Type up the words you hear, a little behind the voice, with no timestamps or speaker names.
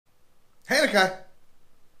Hey, Nakai.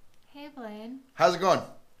 Hey, Blain. How's it going?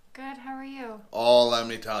 Good, how are you? Oh, let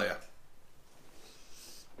me tell you.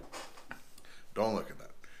 Don't look at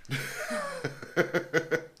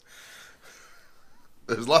that.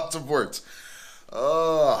 There's lots of words.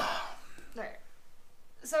 There.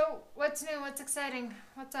 So, what's new? What's exciting?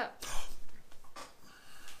 What's up?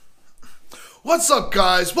 What's up,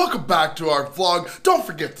 guys? Welcome back to our vlog. Don't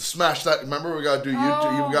forget to smash that. Remember, we gotta do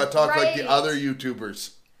YouTube. We gotta talk like the other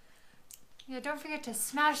YouTubers. Yeah, don't forget to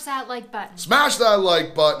smash that like button. Smash that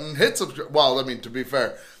like button. Hit subscribe. Well, I mean, to be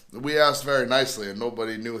fair, we asked very nicely, and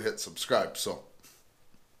nobody knew hit subscribe. So.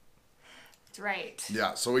 That's right.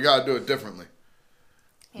 Yeah, so we gotta do it differently.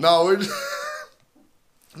 Yeah. No, we're just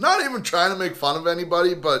not even trying to make fun of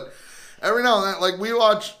anybody, but every now and then, like we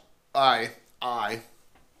watch. I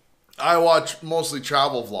watch mostly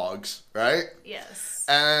travel vlogs, right? Yes.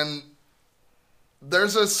 And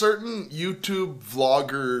there's a certain YouTube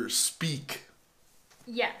vlogger speak.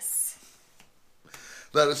 Yes.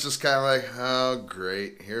 That it's just kind of like, oh,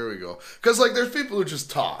 great, here we go. Because, like, there's people who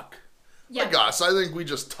just talk. Yeah. Like us, I think we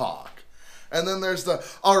just talk. And then there's the,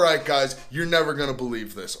 all right, guys, you're never going to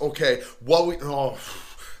believe this. Okay,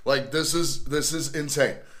 this is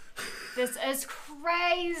insane. This is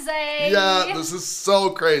crazy. Yeah, this is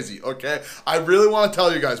so crazy, okay? I really want to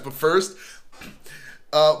tell you guys, but first,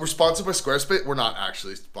 we're sponsored by Squarespace. We're not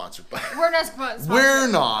actually sponsored by... We're not sponsored. We're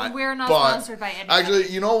not sponsored by anybody. Actually,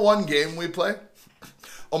 you know one game we play?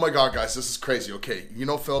 Oh my god, guys, this is crazy. Okay, you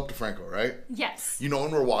know Philip DeFranco, right? Yes. You know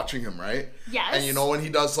when we're watching him, right? Yes. And you know when he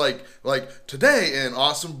does like today in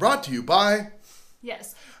Awesome brought to you by...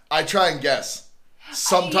 Yes. I try and guess.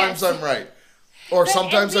 Sometimes yes. I'm right. Or but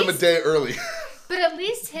sometimes I'm a day early. But at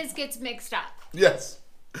least his gets mixed up. Yes.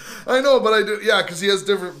 I know, but I do, yeah, because he has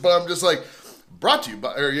different, but I'm just like, brought to you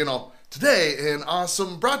by, or you know, today in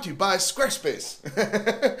Awesome brought to you by Squarespace.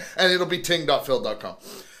 And it'll be ting.phil.com.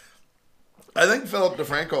 I think Philip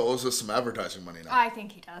DeFranco owes us some advertising money now. I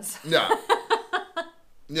think he does. Yeah.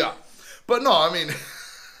 Yeah. But no, I mean,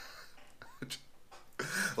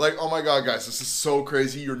 like, oh my god, guys, this is so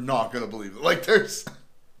crazy, you're not going to believe it. Like, there's...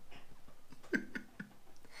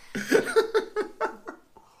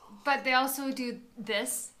 But they also do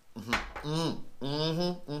this.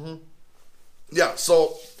 Yeah,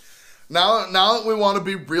 so now that we want to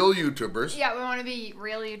be real YouTubers. Yeah, we want to be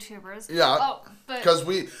real YouTubers. Yeah. Oh, but because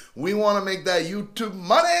we want to make that YouTube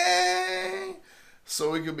money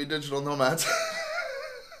so we can be digital nomads.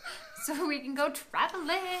 So we can go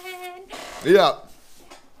traveling. Yeah.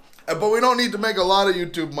 But we don't need to make a lot of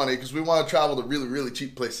YouTube money because we want to travel to really, really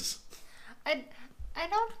cheap places.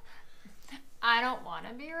 I don't want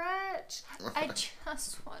to be rich. I just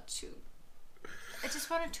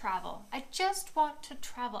want to travel. I just want to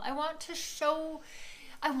travel. I want to show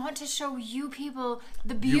you people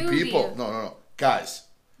the beauty. You people? No. Guys.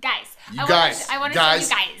 Guys. I want to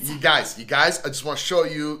show you guys. You guys. I just want to show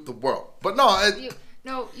you the world. But no.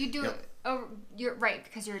 You do. Yeah. Oh, you're right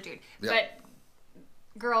because you're a dude. Yeah. But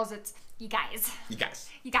girls, it's you guys. You guys.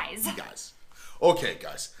 You guys. You guys. Okay,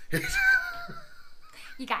 guys.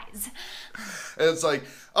 You guys. And it's like,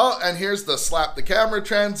 oh, and here's the slap the camera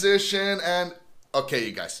transition, and okay,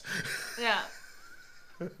 you guys. Yeah.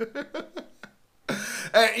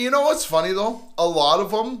 And you know what's funny though? A lot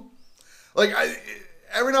of them, like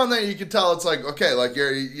every now and then you can tell it's like, okay, like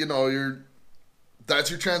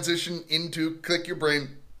that's your transition into click your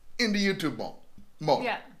brain into YouTube mode.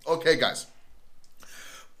 Yeah. Okay, guys.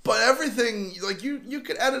 But everything, like you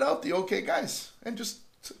could edit out the okay, guys, and just.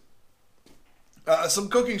 Some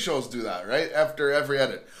cooking shows do that, right? After every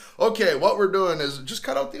edit. Okay, what we're doing is just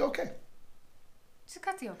cut out the okay. Just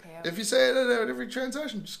cut the okay out. If you say it at every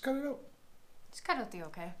transaction, just cut it out. Just cut out the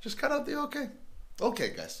okay. Just cut out the okay. Okay,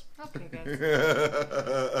 guys. Okay, guys.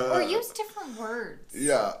 Or use different words.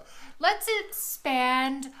 Yeah. Let's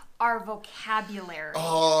expand our vocabulary.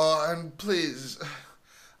 Oh, and please,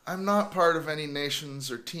 I'm not part of any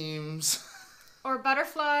nations or teams. Or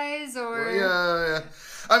butterflies, or... Yeah.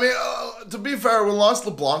 I mean, to be fair, when Lost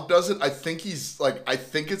LeBlanc does it, I think it's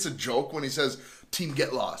a joke when he says, team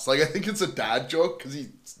get lost. Like, I think it's a dad joke, because he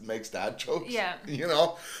makes dad jokes. Yeah. You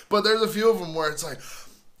know? But there's a few of them where it's like,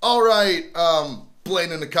 all right,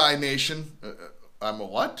 Blain and Nakai Nation. I'm a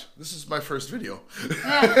what? This is my first video.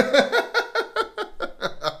 Yeah.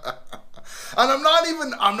 And I'm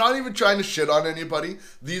not even trying to shit on anybody.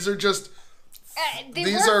 These are just...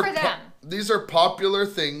 These work for them. These are popular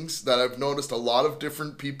things that I've noticed a lot of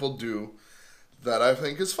different people do that I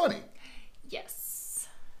think is funny. Yes.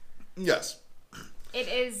 Yes. It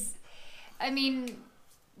is. I mean,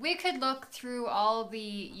 we could look through all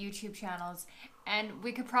the YouTube channels and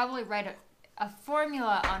we could probably write a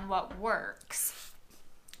formula on what works.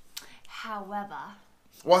 However.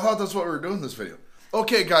 Well, I thought that's what we were doing in this video.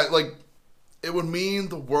 Okay, guys, like, it would mean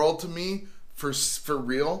the world to me, for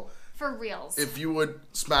real. For reals. If you would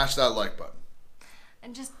smash that like button.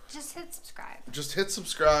 And just hit subscribe. Just hit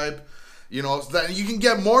subscribe. You know, so that you can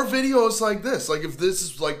get more videos like this. Like, if this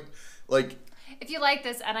is like... If you like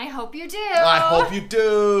this, and I hope you do. I hope you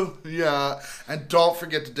do. Yeah. And don't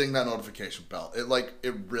forget to ding that notification bell.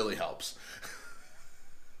 It really helps.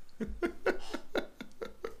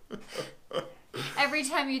 Every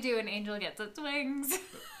time you do, an angel gets its wings.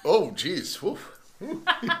 Oh, jeez. Well, you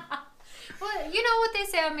know what they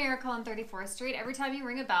say on Miracle on 34th Street? Every time you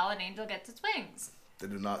ring a bell, an angel gets its wings. They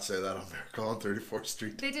do not say that on Miracle on 34th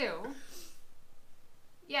Street. They do.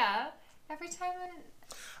 Yeah. Every time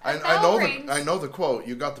I know the quote.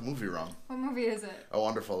 You got the movie wrong. What movie is it? A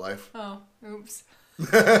Wonderful Life. Oh, oops.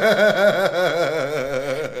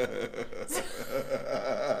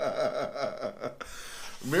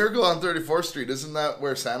 Miracle on 34th Street, isn't that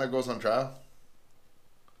where Santa goes on trial?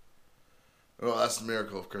 Oh, that's the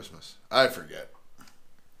Miracle of Christmas. I forget.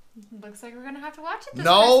 Looks like we're going to have to watch it this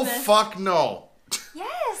No, Christmas. fuck no.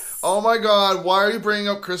 Yes. Oh my god, why are you bringing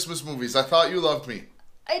up Christmas movies? I thought you loved me.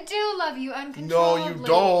 I do love you uncontrollably. No, you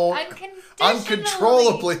don't.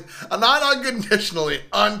 Uncontrollably. Not unconditionally.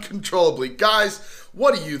 Uncontrollably. Guys,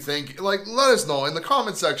 what do you think? Like, let us know in the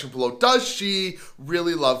comment section below. Does she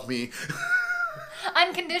really love me?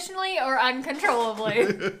 Unconditionally or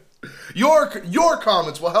uncontrollably? Your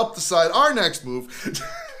comments will help decide our next move.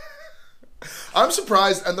 I'm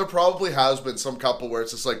surprised, and there probably has been some couple where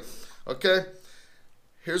it's just like, okay,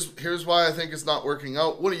 here's why I think it's not working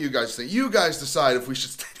out. What do you guys think? You guys decide if we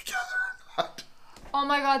should stay together or not. Oh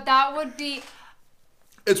my god, that would be...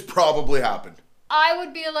 It's probably happened. I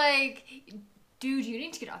would be like, dude, you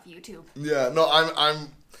need to get off YouTube. Yeah, no, I'm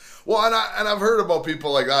well, and I've heard about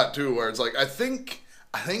people like that too, where it's like, I think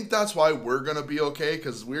that's why we're gonna be okay,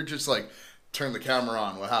 because we're just like, turn the camera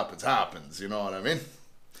on, what happens, you know what I mean?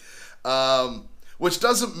 Which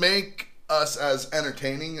doesn't make us as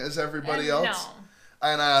entertaining as everybody else. No.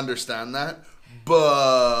 And I understand that,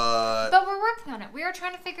 but we're working on it. We are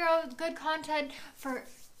trying to figure out good content for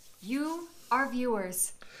you, our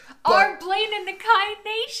viewers, our Blain and Nakai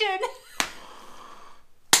nation.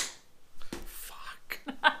 Fuck.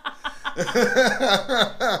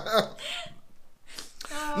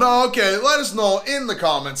 No, okay. Let us know in the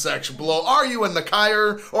comment section below. Are you a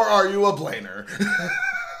Nakaier or are you a Blainer?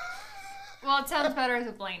 Well, it sounds better as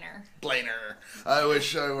a Blainer. Blainer. I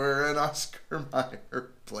wish I were an Oscar Mayer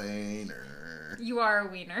Blainer. You are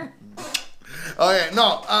a wiener. Okay,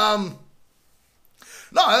 no,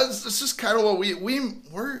 it's just kind of what we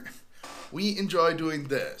enjoy doing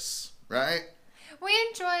this, right? We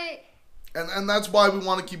enjoy, and that's why we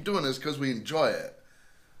want to keep doing this, because we enjoy it.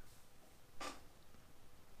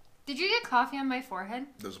 Did you get coffee on my forehead?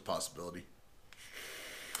 There's a possibility.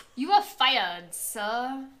 You are fired,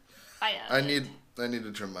 sir. Fired. I need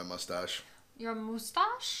to trim my mustache. Your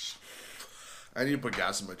mustache? I need to put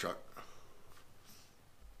gas in my truck.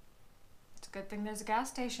 It's a good thing there's a gas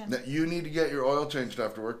station. You need to get your oil changed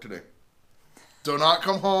after work today. Do not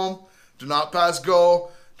come home. Do not pass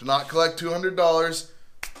go. Do not collect $200.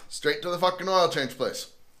 Straight to the fucking oil change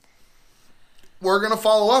place. We're going to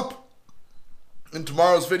follow up in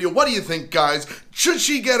tomorrow's video. What do you think, guys? Should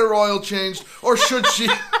she get her oil changed, or should she...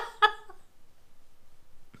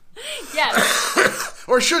 Yes.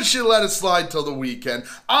 Or should she let it slide till the weekend?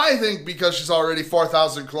 I think because she's already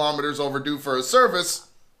 4,000 kilometers overdue for a service.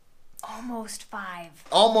 Almost 5.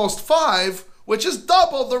 Almost 5, which is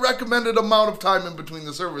double the recommended amount of time in between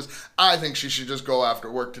the service. I think she should just go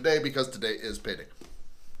after work today, because today is payday.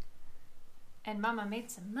 And Mama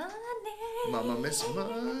made some money. Mama made some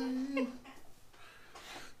money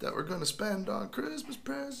that we're gonna spend on Christmas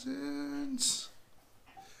presents.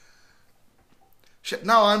 Shit,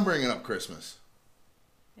 now I'm bringing up Christmas.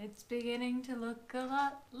 It's beginning to look a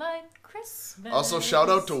lot like Christmas. Also, shout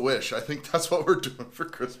out to Wish. I think that's what we're doing for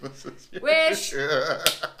Christmas this year. Wish!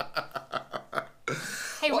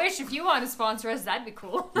 Hey, Wish, if you want to sponsor us, that'd be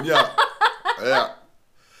cool. Yeah. Yeah.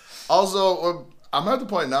 Also, I'm at the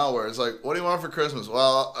point now where it's like, what do you want for Christmas?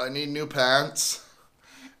 Well, I need new pants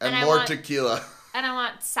and more tequila. And I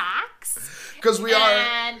want socks. Because we are.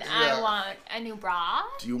 And I want a new bra.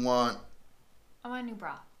 Do you want... I want a new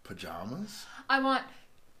bra. Pajamas? I want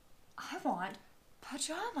pajamas.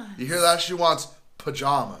 You hear that? She wants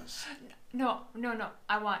pajamas. No.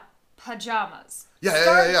 I want pajamas. Yeah.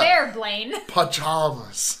 Start there, Blain.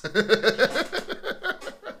 Pajamas.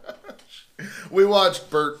 We watched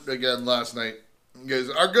Bert again last night. Guys,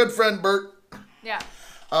 our good friend Bert. Yeah.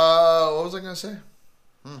 What was I gonna say?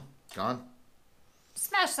 Gone.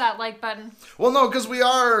 Smash that like button. Well, no, because we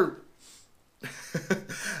are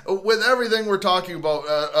with everything we're talking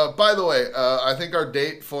about. By the way, I think our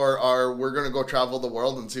date for we're gonna go travel the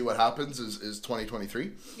world and see what happens is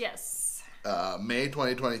 2023. Yes. May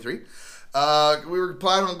 2023. We were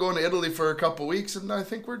planning on going to Italy for a couple weeks, and I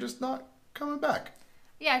think we're just not coming back.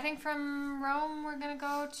 Yeah, I think from Rome we're gonna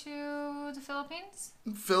go to the Philippines.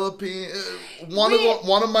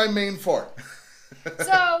 One of my main four.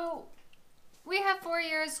 So we have 4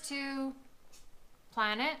 years to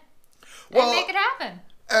plan it Well, and make it happen.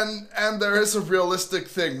 And there is a realistic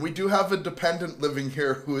thing. We do have a dependent living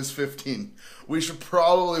here who is 15. We should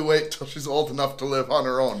probably wait till she's old enough to live on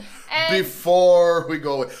her own before we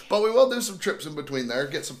go away. But we will do some trips in between there,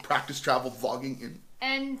 get some practice travel vlogging in.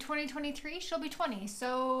 And 2023, she'll be 20,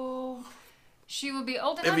 so she will be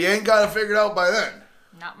old enough. If you ain't got it figured out by then.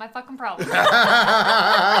 Not my fucking problem. We love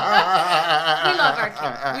our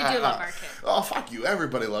kid. We do love our kid. Oh, fuck you.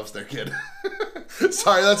 Everybody loves their kid.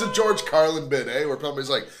 Sorry, that's a George Carlin bit, eh? Where somebody's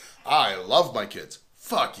like, I love my kids.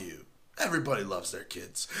 Fuck you. Everybody loves their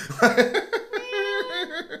kids.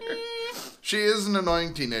 She is an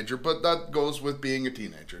annoying teenager, but that goes with being a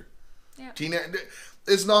teenager. Yeah.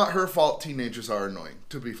 It's not her fault teenagers are annoying,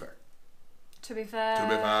 to be fair. To be fair. To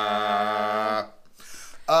be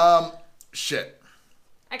fair. Shit.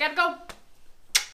 I gotta go.